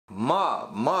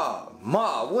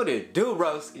What it do,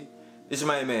 broski? It's your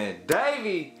main man,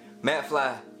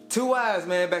 DaveyMcFlyy. 2 eyes,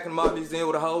 man, back in the mob museum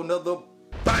with a whole nother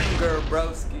banger,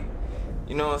 broski.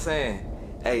 You know what I'm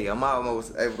saying? Hey, I'm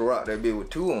almost able to rock that bitch with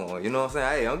 2 on. You know what I'm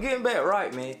saying? Hey, I'm getting back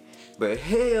right, man. But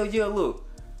hell yeah, look.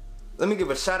 Let me give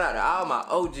a shout out to all my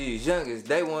OGs, youngest,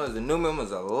 day ones, and new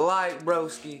members alike,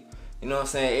 broski. You know what I'm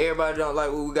saying? Everybody don't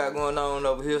like what we got going on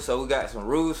over here, so we got some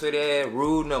rules for that.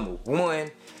 Rule number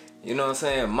 1. You know what I'm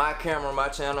saying? My camera, my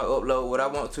channel, upload what I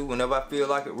want to whenever I feel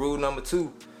like it. Rule number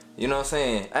 2. You know what I'm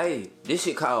saying? Hey, this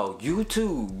shit called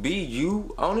YouTube. Be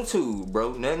you on the tube,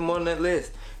 bro. Nothing more, nothing less.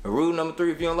 And rule number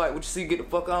 3, if you don't like what you see, get the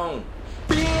fuck on.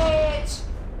 Bitch!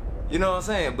 You know what I'm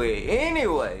saying? But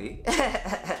anyway,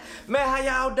 man, how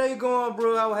y'all day going,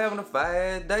 bro? I was having a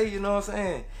fast day, you know what I'm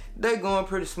saying? Day going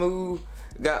pretty smooth.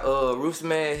 Got Rooster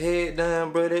Man head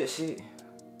done, bro. That shit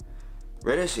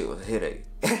was a headache.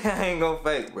 I ain't gonna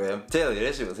fake, bro. I'm telling you,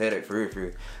 that shit was a headache for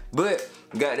real. But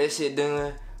got that shit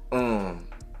done.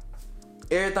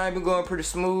 Everything been going pretty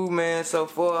smooth, man, so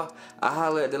far. I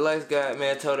hollered at the lights guy,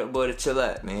 man, told that boy to chill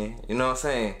out, man. You know what I'm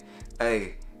saying?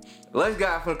 Hey, lights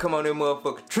guy finna come on that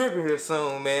motherfucker tripping here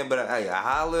soon, man. But hey, I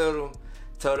hollered at him,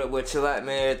 told that boy chill out,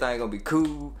 man. Everything gonna be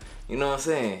cool. You know what I'm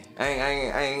saying? I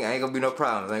ain't gonna be no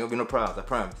problems. I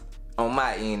promise. On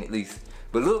my end, at least.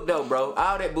 But look though, bro,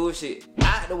 all that bullshit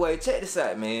out the way. Check this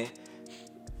out, man.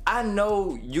 I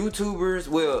know YouTubers,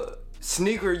 well,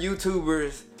 sneaker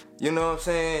YouTubers, you know what I'm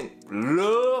saying,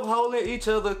 love holding each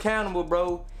other accountable,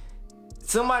 bro.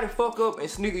 Somebody fuck up and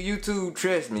sneaker YouTube,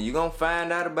 trust me, you gonna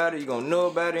find out about it, you gonna know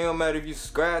about it. It don't matter if you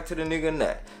subscribe to the nigga or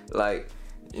not. Like,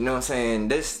 you know what I'm saying,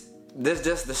 that's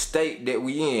just the state that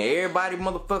we in. Everybody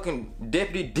motherfucking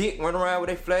deputy dick running around with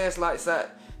their flashlights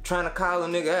out trying to call a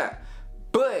nigga out.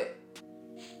 But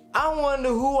I wonder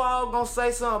who all gonna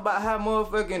say something about how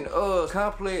motherfucking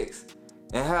Complex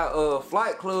and how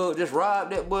Flight Club just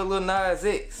robbed that boy Lil Nas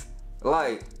X.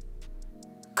 Like,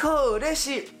 cool, that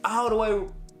shit all the way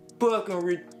fucking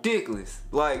ridiculous.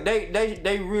 Like,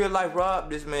 they real life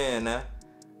robbed this man now.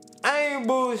 I ain't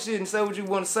bullshitting, say what you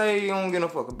wanna say, you don't give no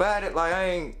fuck about it.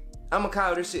 Like, I'ma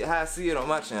call this shit how I see it on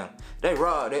my channel. They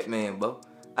robbed that man, bro.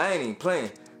 I ain't even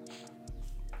playing.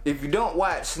 If you don't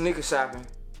watch sneaker shopping,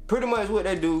 pretty much what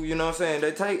they do, you know what I'm saying,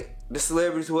 they take the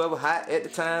celebrities, whoever hot at the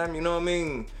time, you know what I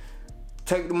mean,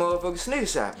 take the motherfucking sneaker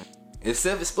shopping. It's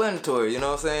self-explanatory, you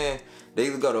know what I'm saying. They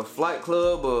either go to a Flight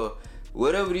Club or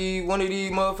whatever one of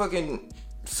these motherfucking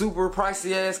super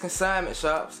pricey ass consignment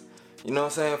shops. You know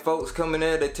what I'm saying? Folks come in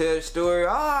there, they tell the story. Oh,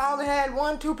 I only had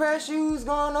 1-2 pair of shoes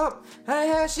growing up. I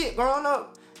ain't had shit growing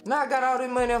up. Now I got all this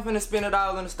money, I'm finna spend it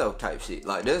all in the store type shit.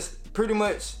 Like, that's pretty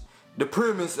much the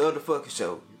premise of the fucking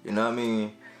show. You know what I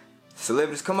mean?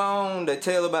 Celebrities come on, they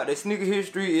tell about their sneaker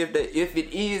history. If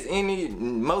it is any,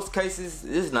 in most cases,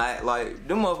 it's not. Like,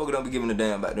 them motherfuckers don't be giving a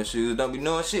damn about them shoes, don't be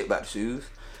knowing shit about the shoes.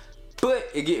 But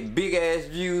it get big ass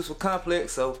views for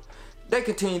Complex, so they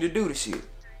continue to do the shit.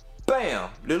 Bam!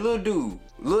 The little dude,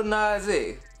 Lil Nas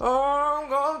X. Oh, I'm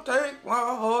gonna take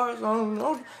my horse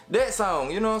on that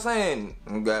song, you know what I'm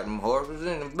saying? Got them horses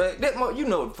in the back. You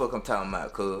know what the fuck I'm talking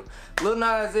about, cuz. Lil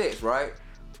Nas X, right?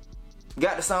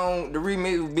 Got the song, the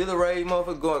remix with Billy Ray,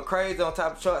 motherfucker going crazy on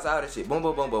top of charts, all that shit. Boom,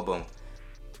 boom, boom, boom, boom.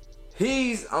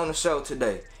 He's on the show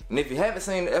today. And if you haven't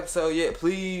seen the episode yet,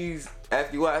 please,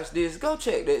 after you watch this, go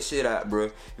check that shit out, bro.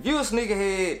 If you a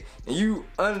sneakerhead and you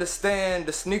understand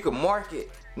the sneaker market,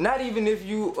 not even if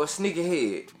you a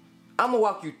sneakerhead, I'ma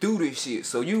walk you through this shit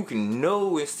so you can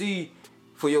know and see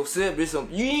for yourself.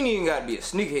 You ain't even gotta be a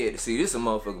sneakerhead to see this some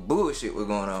motherfucking bullshit what's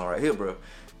going on right here, bro.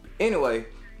 Anyway,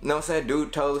 you know what I'm saying?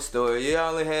 Dude told the story. Yeah, I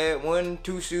only had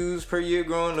 1-2 shoes per year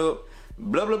growing up.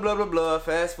 Blah, blah, blah, blah, blah.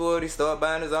 Fast forward, he started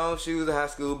buying his own shoes in high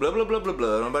school. Blah, blah, blah, blah,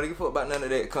 blah. Nobody give a fuck about none of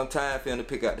that. Come time for him to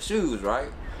pick out the shoes, right?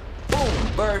 Boom,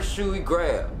 first shoe he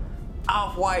grabbed.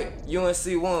 Off-white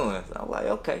UNC ones. I'm like,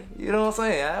 okay, you know what I'm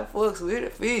saying? I fucks with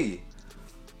it, feel you.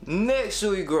 Next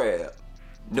shoe he grabbed.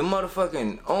 The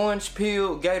motherfucking orange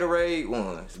peel Gatorade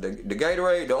ones.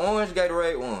 The orange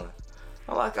Gatorade ones.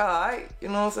 I'm like, alright, you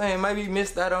know what I'm saying? Maybe he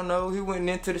missed, I don't know. He went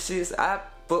into the shit, so I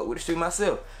fuck with the shoe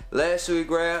myself. Last shoe he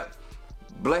grabbed,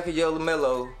 black and yellow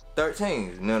mellow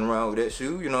 13s. Nothing wrong with that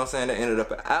shoe, you know what I'm saying? That ended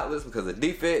up at outlets because of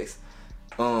defects.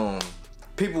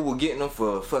 People were getting them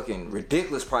for fucking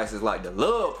ridiculous prices, like the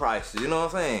love prices, you know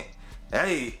what I'm saying?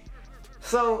 Hey,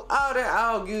 so all that,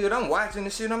 all good. I'm watching the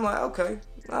shit, I'm like, okay,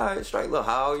 alright, straight little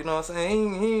haul, you know what I'm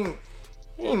saying?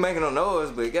 He ain't making no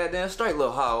noise, but goddamn straight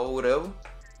little haul or whatever.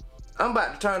 I'm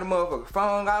about to turn the motherfucking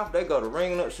phone off. They go to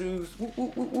ringing up shoes. Whoop,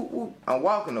 whoop, whoop, whoop, whoop. I'm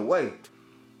walking away.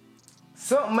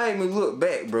 something made me look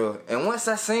back, bro. And once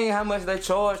I seen how much they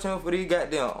charged him for these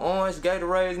goddamn orange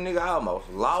Gatorades, nigga, I almost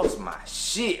lost my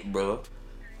shit, bro.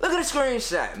 Look at the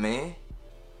screenshot, man.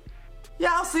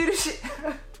 Y'all see this shit?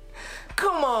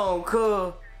 Come on,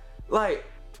 cuz. Like,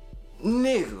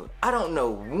 nigga, I don't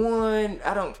know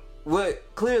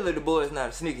clearly the boy's not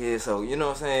a sneakerhead, so, you know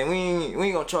what I'm saying? We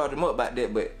ain't gonna charge him up about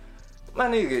that, but my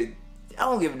nigga, I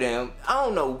don't give a damn. I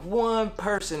don't know one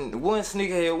person, one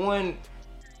sneakerhead,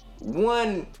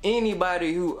 one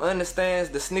anybody who understands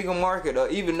the sneaker market or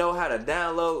even know how to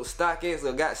download StockX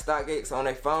or got StockX on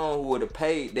their phone who would have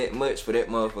paid that much for that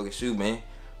motherfucking shoe, man.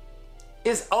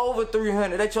 It's over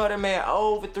 300. They charge that man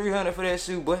over 300 for that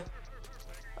shoe, boy.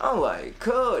 I'm like,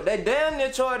 cuz, they damn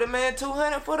near charge the man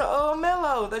 200 for the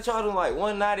Mellows. They charge him like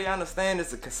 190. I understand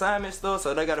it's a consignment store,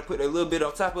 so they gotta put a little bit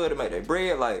on top of it to make their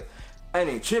bread. Like, I ain't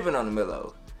even tripping on the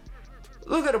Mellows.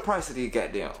 Look at the price of these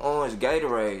goddamn orange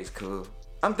Gatorades, cuz.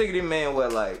 I'm thinking this man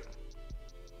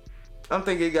I'm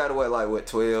thinking he gotta wear like, what,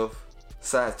 12?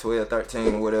 Size 12,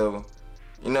 13, whatever.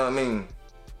 You know what I mean?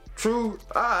 True,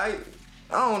 alright.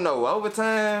 I don't know, over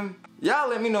time, y'all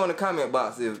let me know in the comment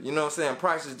box if, you know what I'm saying,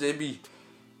 prices just be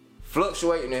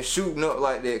fluctuating and shooting up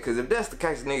like that. Cause if that's the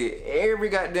case, nigga, every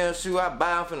goddamn shoe I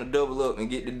buy, I'm finna double up and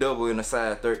get the double in a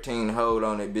size 13 and hold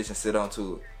on that bitch and sit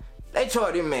onto it. They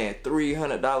charged this man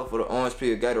 $300 for the orange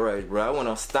peel Gatorade, bro. I went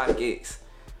on StockX.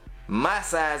 My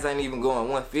size ain't even going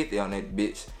 150 on that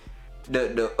bitch.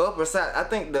 The upper size, I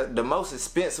think the most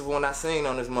expensive one I seen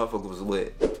on this motherfucker was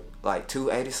what? Like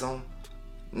 280 something?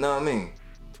 You know what I mean?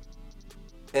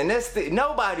 And that's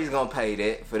nobody's gonna pay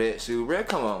that for that shoe, bruh.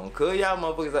 Come on, cuz. Y'all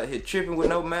motherfuckers out here tripping with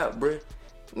no mouth, bruh.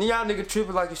 Y'all niggas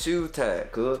tripping like your shoes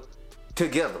tied, cuz.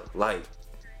 Together, like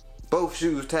both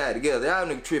shoes tied together. Y'all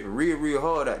niggas tripping real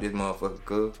hard out this motherfucker,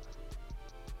 cuz.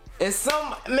 And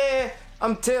man,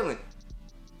 I'm telling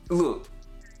you, look,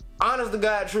 honest to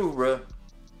God truth, bruh.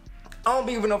 I don't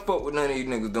be even no fuck with none of these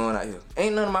niggas doing out here.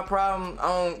 Ain't none of my problem.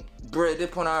 Bruh, at this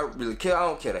point I don't really care. I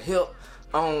don't care to help.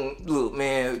 Look,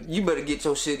 man, you better get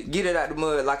your shit, get it out the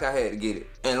mud like I had to get it.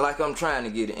 And like I'm trying to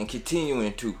get it and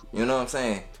continuing to. You know what I'm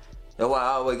saying? That's why I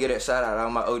always get that shout out to all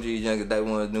my OGs, youngest day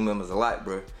ones, new members alike,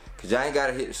 bro. Cause y'all ain't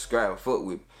gotta hit the subscribe or fuck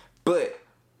with me. But,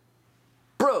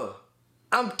 bro,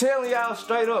 I'm telling y'all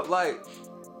straight up, like,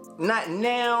 not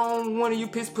now one of you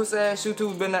pussy ass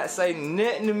YouTubers better not say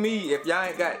nothing to me if y'all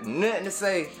ain't got nothing to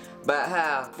say about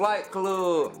how Flight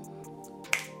Club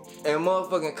and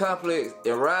motherfucking Complex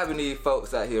and robbing these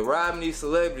folks out here, robbing these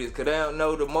celebrities cause they don't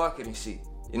know the marketing shit.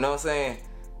 You know what I'm saying?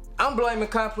 I'm blaming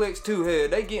Complex too here.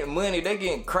 They getting money, they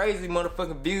getting crazy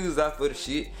motherfucking views off of the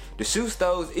shit. The shoe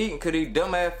stores eating cause these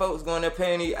dumbass folks going there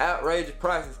paying these outrageous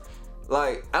prices.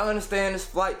 Like, I understand this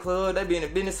Flight Club, they been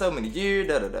in business so many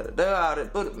years, all that.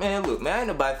 But man, look, man, ain't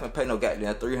nobody finna pay no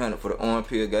goddamn 300 for the orange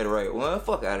peel Gatorade. Well,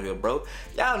 fuck out of here, bro.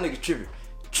 Y'all niggas tripping.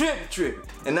 Tripping.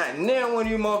 And not now one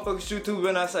of you motherfuckers YouTube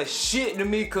and I say shit to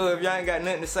me cause if y'all ain't got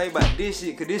nothing to say about this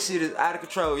shit cause this shit is out of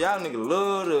control. Y'all niggas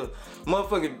love to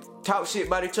motherfucking talk shit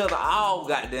about each other all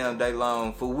goddamn day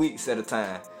long for weeks at a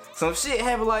time. Some shit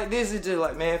happen like this, it's just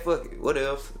like, man, fuck it, what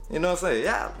else? You know what I'm saying?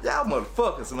 Y'all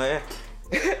motherfuckers, man.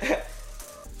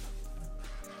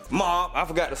 Mob, I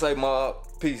forgot to say mob.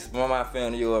 Peace, my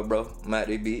fan of yours, bro. I'm out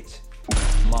there, bitch.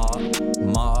 Mob, wet,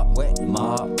 mob, wet,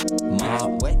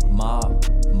 mob, wet, mob,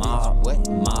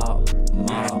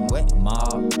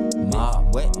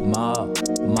 wet, mob.